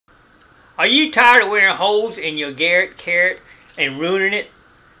Are you tired of wearing holes in your Garrett carrot and ruining it?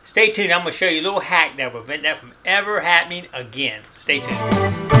 Stay tuned. I'm going to show you a little hack that will prevent that from ever happening again. Stay tuned.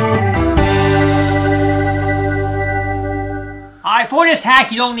 Alright, for this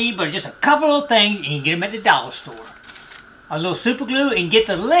hack you don't need but just a couple of things, and you can get them at the dollar store. A little super glue, and get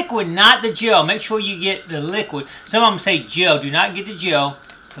the liquid, not the gel. Make sure you get the liquid. Some of them say gel. Do not get the gel,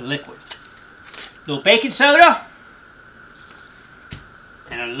 the liquid. A little baking soda.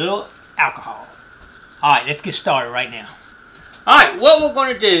 And a little alcohol. Alright, let's get started right now. Alright, what we're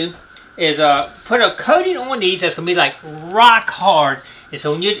going to do is put a coating on these that's going to be like rock hard. And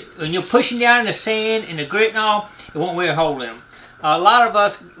so when you're pushing down in the sand and the grit and all, it won't wear a hole in them. A lot of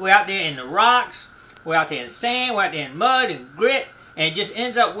us, we're out there in the rocks, we're out there in sand, we're out there in mud and grit, and it just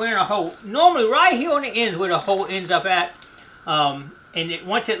ends up wearing a hole. Normally right here on the ends where the hole ends up at.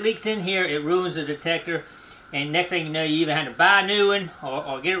 Once it leaks in here, it ruins the detector. And next thing you know, you either have to buy a new one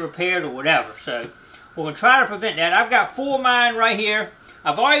or get it repaired or whatever. So we're going to try to prevent that. I've got 4 of mine right here.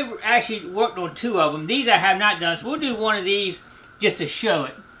 I've already actually worked on 2 of them. These I have not done, so we'll do one of these just to show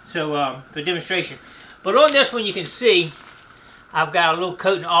it, so for demonstration. But on this one, you can see I've got a little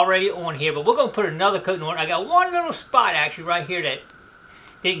coating already on here, but we're going to put another coating on it. I got one little spot actually right here that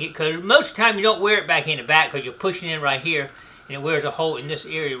didn't get coated. Most of the time, you don't wear it back in the back because you're pushing in right here, and it wears a hole in this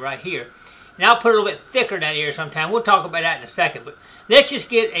area right here. And I'll put a little bit thicker in that area sometime. We'll talk about that in a second. But let's just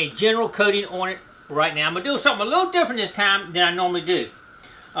get a general coating on it right now. I'm going to do something a little different this time than I normally do.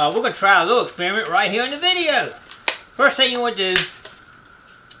 We're going to try a little experiment right here in the video. First thing you want to do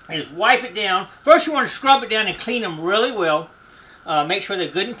is wipe it down. First you want to scrub it down and clean them really well. Make sure they're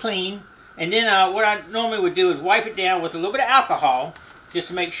good and clean. And then what I normally would do is wipe it down with a little bit of alcohol just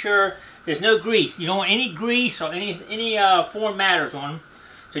to make sure there's no grease. You don't want any grease or any foreign matters on them.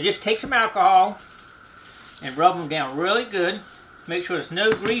 So just take some alcohol and rub them down really good. Make sure there's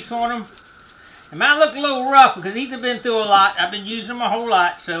no grease on them. It might look a little rough because these have been through a lot. I've been using them a whole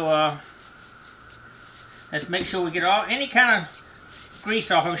lot. So let's make sure we get any kind of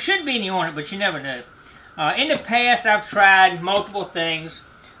grease off them. Shouldn't be any on it, but you never know. In the past, I've tried multiple things.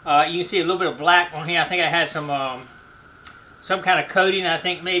 You can see a little bit of black on here. I think I had some kind of coating. I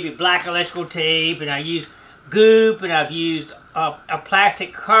think maybe black electrical tape, and I used goop, and I've used a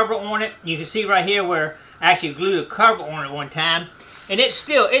plastic cover on it. You can see right here where I actually glued a cover on it one time, and it's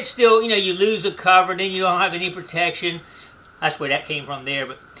still, you know, you lose the cover, then you don't have any protection. That's where that came from there.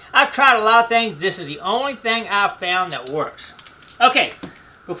 But I've tried a lot of things. This is the only thing I've found that works. Okay,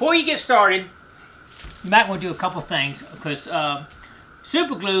 before you get started, you might want to do a couple things because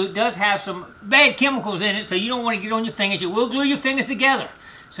super glue does have some bad chemicals in it, so you don't want to get on your fingers. It will glue your fingers together,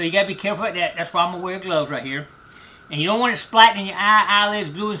 so you got to be careful with that. That's why I'm going to wear gloves right here. And you don't want it splatting in your eyelids,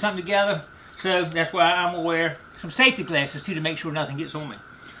 gluing something together. So that's why I'm going to wear some safety glasses too to make sure nothing gets on me.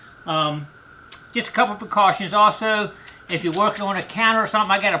 Just a couple precautions. Also, if you're working on a counter or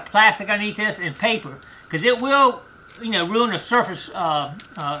something, I got a plastic underneath this and paper, because it will, you know, ruin the surface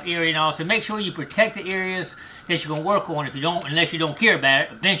area and all. So make sure you protect the areas that you're going to work on. If you don't, unless you don't care about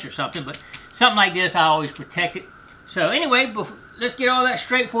it, a bench or something. But something like this, I always protect it. So anyway, let's get all that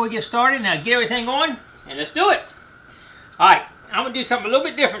straight before we get started. Now get everything on and let's do it. Alright, I'm going to do something a little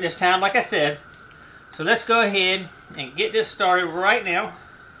bit different this time, like I said. So let's go ahead and get this started right now.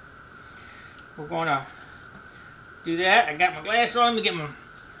 We're going to do that. I got my glasses on. Let me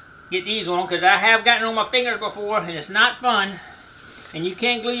get these on, because I have gotten on my fingers before and it's not fun. And you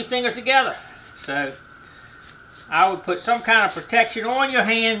can't glue your fingers together. So I would put some kind of protection on your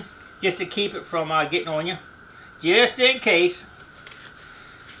hand just to keep it from getting on you. Just in case.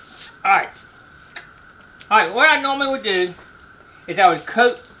 Alright. Alright, what I normally would do is I would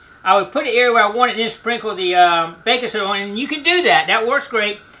put the area where I want it and then sprinkle the baking soda on, and you can do that. That works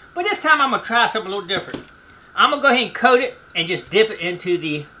great. But this time I'm going to try something a little different. I'm going to go ahead and coat it and just dip it into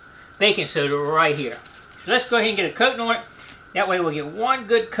the baking soda right here. So let's go ahead and get a coating on it. That way we'll get one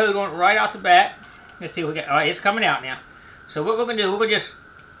good coat on it right off the bat. Let's see what we got. Alright, it's coming out now. So what we're going to do, we're going to just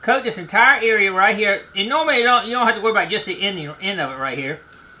coat this entire area right here. And normally you don't have to worry about just the end of it right here.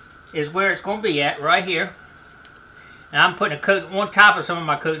 Is where it's going to be at, right here. And I'm putting a coat on top of some of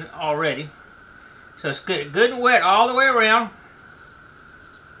my coating already. So it's good and wet all the way around.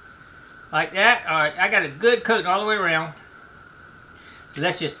 Like that. Alright, I got a good coating all the way around. So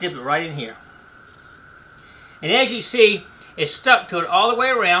let's just dip it right in here. And as you see, it's stuck to it all the way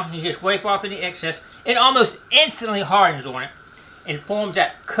around. You just wipe off any excess. It almost instantly hardens on it and forms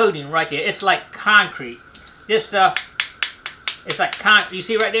that coating right there. It's like concrete. This stuff, it's like concrete. You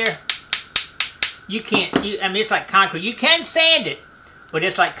see right there? I mean, it's like concrete. You can sand it, but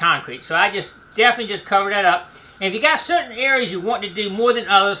it's like concrete. So I definitely just cover that up. And if you got certain areas you want to do more than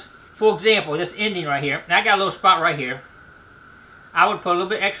others, for example, this ending right here, and I got a little spot right here. I would put a little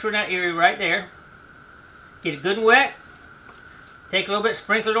bit extra in that area right there. Get it good and wet. Take a little bit,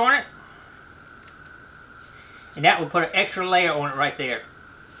 sprinkle it on it. And that will put an extra layer on it right there.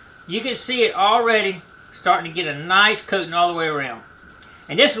 You can see it already starting to get a nice coating all the way around.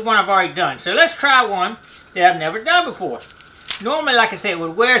 And this is one I've already done. So let's try one that I've never done before. Normally, like I said, it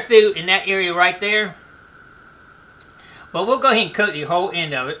would wear through in that area right there. But we'll go ahead and coat the whole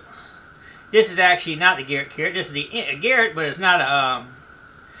end of it. This is actually not the Garrett carrot. This is the Garrett, but it's not a...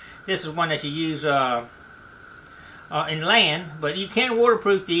 this is one that you use in land. But you can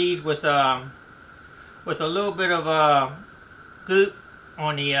waterproof these with a little bit of goop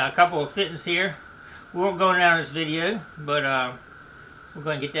on the couple of fittings here. We won't go down this video, but we're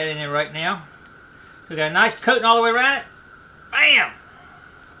going to get that in there right now. We got a nice coating all the way around it. Bam!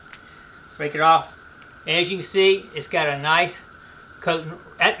 Break it off. As you can see, it's got a nice coating,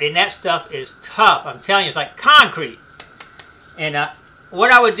 and that stuff is tough. I'm telling you, it's like concrete. And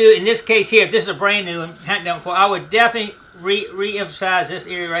what I would do in this case here, if this is a brand new one, hadn't done before, I would definitely re-emphasize this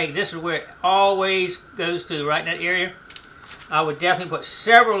area right here. This is where it always goes to, right in that area. I would definitely put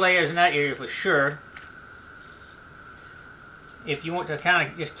several layers in that area for sure. If you want to kind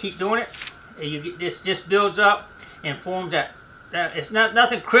of just keep doing it, you get this just builds up and forms that. It's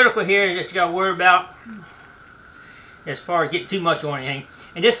nothing critical here. You just got to worry about as far as getting too much on anything.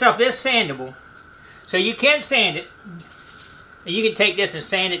 And this stuff is sandable, so you can sand it. And you can take this and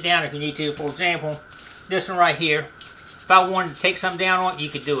sand it down if you need to. For example, this one right here. If I wanted to take some down on it, you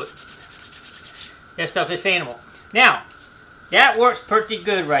could do it. That stuff is sandable. Now, that works pretty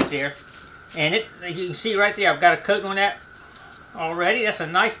good right there. And you can see right there, I've got a coating on that already. That's a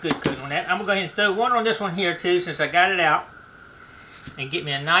nice good coating on that. I'm going to go ahead and throw one on this one here too, since I got it out. And get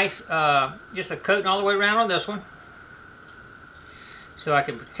me a nice, just a coating all the way around on this one. So I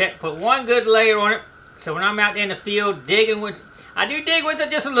can put one good layer on it. So when I'm out there in the field digging with, I do dig with it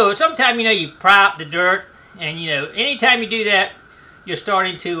just a little. Sometimes, you know, you pry up the dirt. And, you know, anytime you do that, you're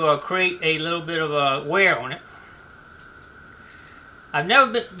starting to create a little bit of wear on it. I've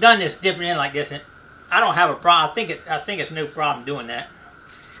never done this dipping in like this. And I don't have a problem. I think it's no problem doing that.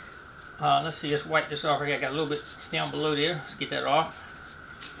 Let's see, let's wipe this off. I got a little bit down below there. Let's get that off.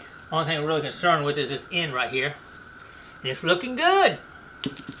 Only thing I'm really concerned with is this end right here. And it's looking good.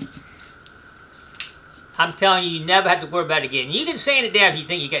 I'm telling you, you never have to worry about it again. You can sand it down if you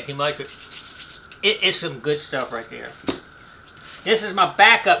think you got too much, but it's some good stuff right there. This is my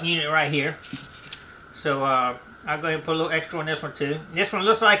backup unit right here. So I'll go ahead and put a little extra on this one too. This one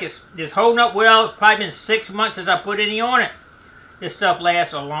looks like it's holding up well. It's probably been 6 months since I put any on it. This stuff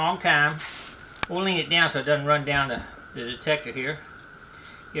lasts a long time. We'll lean it down so it doesn't run down the detector here.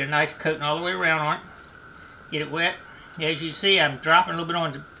 Get a nice coating all the way around on it. Get it wet. As you see, I'm dropping a little bit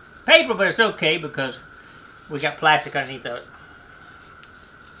on the paper, but it's okay because we got plastic underneath of it.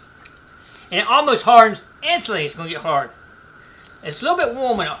 And it almost hardens instantly. It's going to get hard. It's a little bit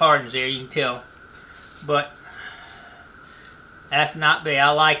warm when it hardens there, you can tell. But that's not bad.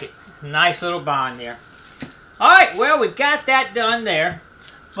 I like it. Nice little bond there. Alright, well, we got that done there.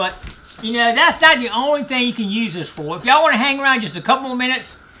 But, you know, that's not the only thing you can use this for. If y'all want to hang around just a couple more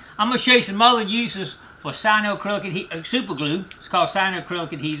minutes, I'm going to show you some other uses for cyanoacrylic super glue. It's called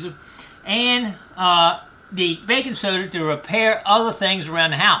cyanoacrylic adhesive. And the baking soda to repair other things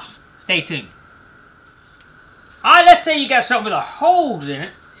around the house. Stay tuned. Alright, let's say you got something with holes in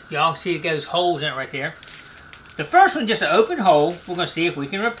it. Y'all can see it goes holes in it right there. The first one, just an open hole. We're going to see if we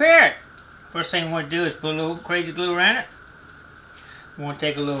can repair it. First thing we want to do is put a little crazy glue around it. We want to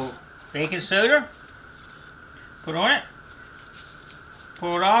take a little baking soda, put on it,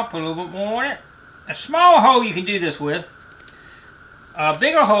 pull it off, put a little bit more on it. A small hole you can do this with. A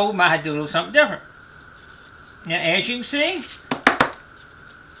bigger hole might have to do a little something different. Now, as you can see,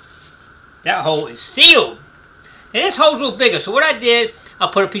 that hole is sealed. Now, this hole's a little bigger, so what I did, I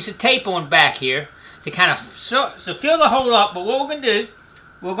put a piece of tape on back here to kind of fill the hole up. But what we're going to do,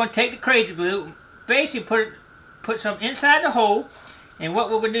 we're going to take the crazy glue, basically put some inside the hole, and what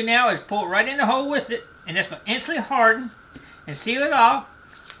we're going to do now is pull it right in the hole with it, and that's going to instantly harden and seal it off.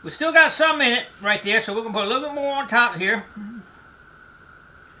 We still got some in it right there, so we're going to put a little bit more on top here.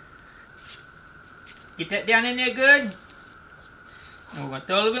 Get that down in there good. And we're going to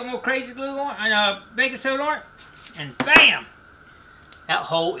throw a little bit more crazy glue on, and baking soda on it, and bam! That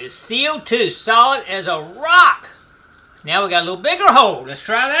hole is sealed too, solid as a rock. Now we got a little bigger hole. Let's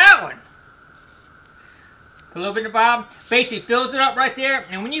try that one. Put a little bit in the bottom. Basically fills it up right there.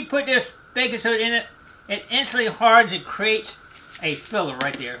 And when you put this baking soda in it, it instantly hardens and creates a filler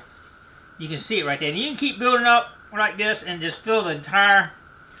right there. You can see it right there. And you can keep building up like this and just fill the entire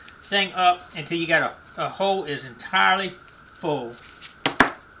thing up until you got a hole is entirely full.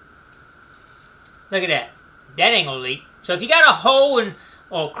 Look at that. That ain't gonna leak. So if you got a hole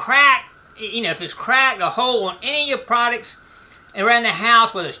or crack, you know, if it's cracked, a hole on any of your products around the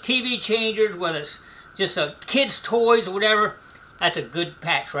house, whether it's TV changers, whether it's just kids' toys or whatever, that's a good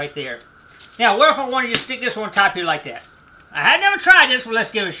patch right there. Now, what if I wanted to stick this on top here like that? I had never tried this, but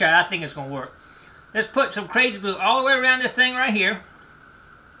let's give it a shot. I think it's gonna work. Let's put some crazy glue all the way around this thing right here,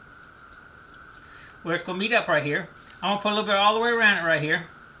 where it's gonna meet up right here. I'm gonna put a little bit all the way around it right here.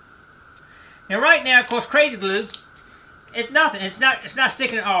 Now, right now, of course, crazy glue, it's nothing. It's not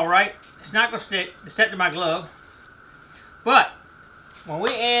sticking at all, right? It's not gonna stick. It's stuck to my glove. But when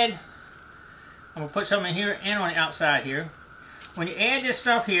we add, I'm gonna put some in here and on the outside here. When you add this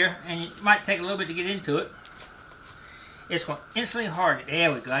stuff here, and it might take a little bit to get into it, it's going to instantly harden it.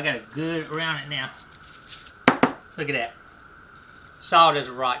 There we go. I got it good around it now. Look at that. Solid as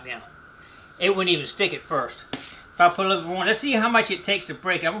a rock now. It wouldn't even stick at first. If I put a little bit more, let's see how much it takes to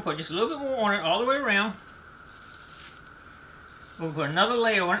break it. I'm going to put just a little bit more on it all the way around. We'll put another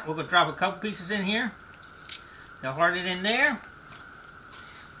layer on it. We're going to drop a couple pieces in here. They'll harden it in there.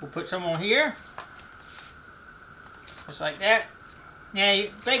 We'll put some on here. Just like that. Now,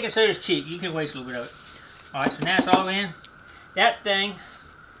 baking soda is cheap. You can waste a little bit of it. Alright, so now it's all in. That thing,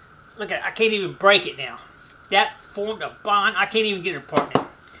 look at it. I can't even break it now. That formed a bond. I can't even get it apart now.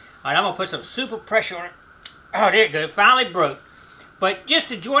 Alright, I'm going to put some super pressure on it. Oh, there it goes. It finally broke. But just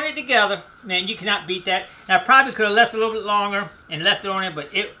to join it together, man, you cannot beat that. And I probably could have left it a little bit longer and left it on it,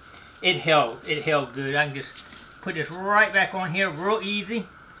 but it held. It held good. I can just put this right back on here real easy.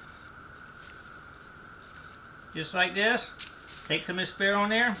 Just like this. Take some of this spare on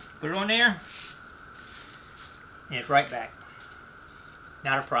there. Put it on there. And it's right back.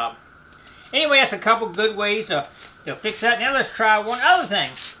 Not a problem. Anyway, that's a couple good ways to fix that. Now let's try one other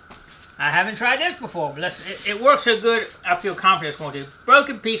thing. I haven't tried this before, but it works so good, I feel confident it's going to do.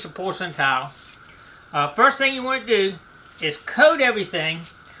 Broken piece of porcelain tile. First thing you want to do is coat everything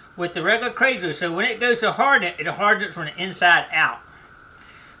with the regular crazy glue. So when it goes to harden it hardens it from the inside out.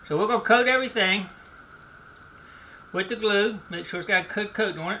 So we're going to coat everything with the glue. Make sure it's got a good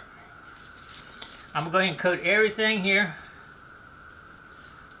coat on it. I'm going to go ahead and coat everything here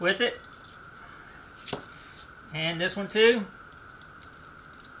with it. And this one too.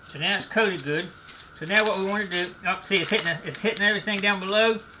 So now it's coated good. So now what we want to do, oh, see it's hitting everything down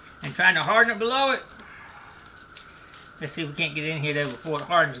below and trying to harden it below it. Let's see if we can't get in here though before it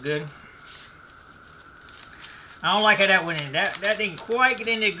hardens good. I don't like how that went in. That didn't quite get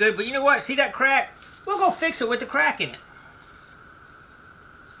in there good, but you know what? See that crack? We'll go fix it with the crack in it.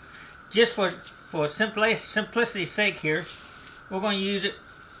 Just for simplicity's sake here, we're going to use it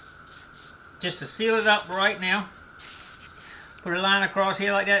just to seal it up right now. Put a line across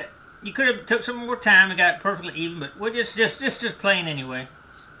here like that. You could have took some more time and got it perfectly even, but we're just plain anyway.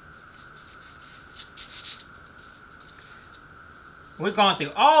 We've gone through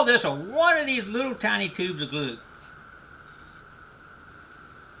all this on one of these little tiny tubes of glue.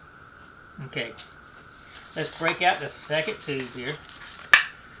 Okay, let's break out the second tube here.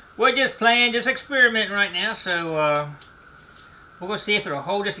 We're just playing, just experimenting right now, so we're going to see if it'll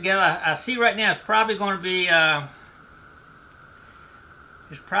hold this together. I see right now it's probably going to be,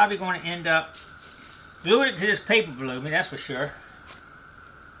 end up gluing it to this paper below me, that's for sure.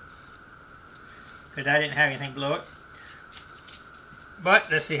 Because I didn't have anything below it.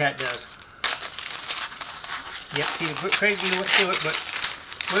 But let's see how it does. Yep, see the crazy glue went through it, but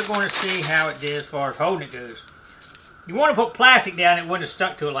we're going to see how it did as far as holding it goes. You want to put plastic down, it wouldn't have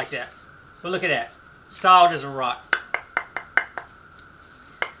stuck to it like that. But look at that. Solid as a rock.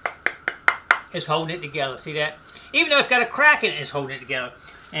 It's holding it together. See that? Even though it's got a crack in it, it's holding it together.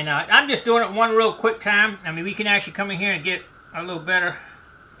 And I'm just doing it one real quick time. I mean, we can actually come in here and get a little bit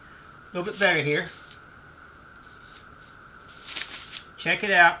better here. Check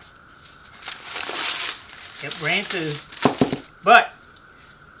it out. It ran through. But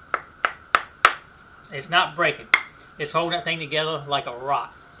it's not breaking. It's holding that thing together like a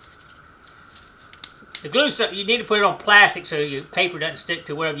rock. The glue stuff, you need to put it on plastic so your paper doesn't stick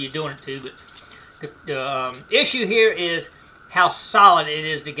to wherever you're doing it to. But the issue here is how solid it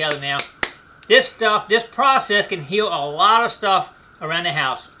is together now. This stuff, this process can heal a lot of stuff around the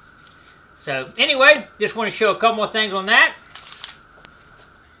house. So anyway, just want to show a couple more things on that.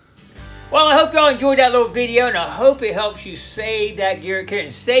 Well, I hope y'all enjoyed that little video, and I hope it helps you save that Garrett kit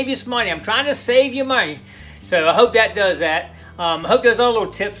and save you some money. I'm trying to save you money, so I hope that does that. I hope those other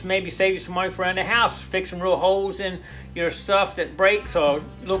little tips maybe save you some money for around the house. Fix some real holes in your stuff that breaks, or a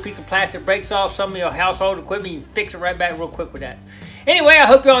little piece of plastic breaks off some of your household equipment. You can fix it right back real quick with that. Anyway, I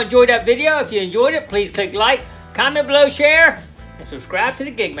hope you all enjoyed that video. If you enjoyed it, please click like, comment below, share, and subscribe to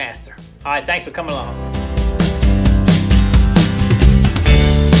the Gigmaster. All right, thanks for coming along.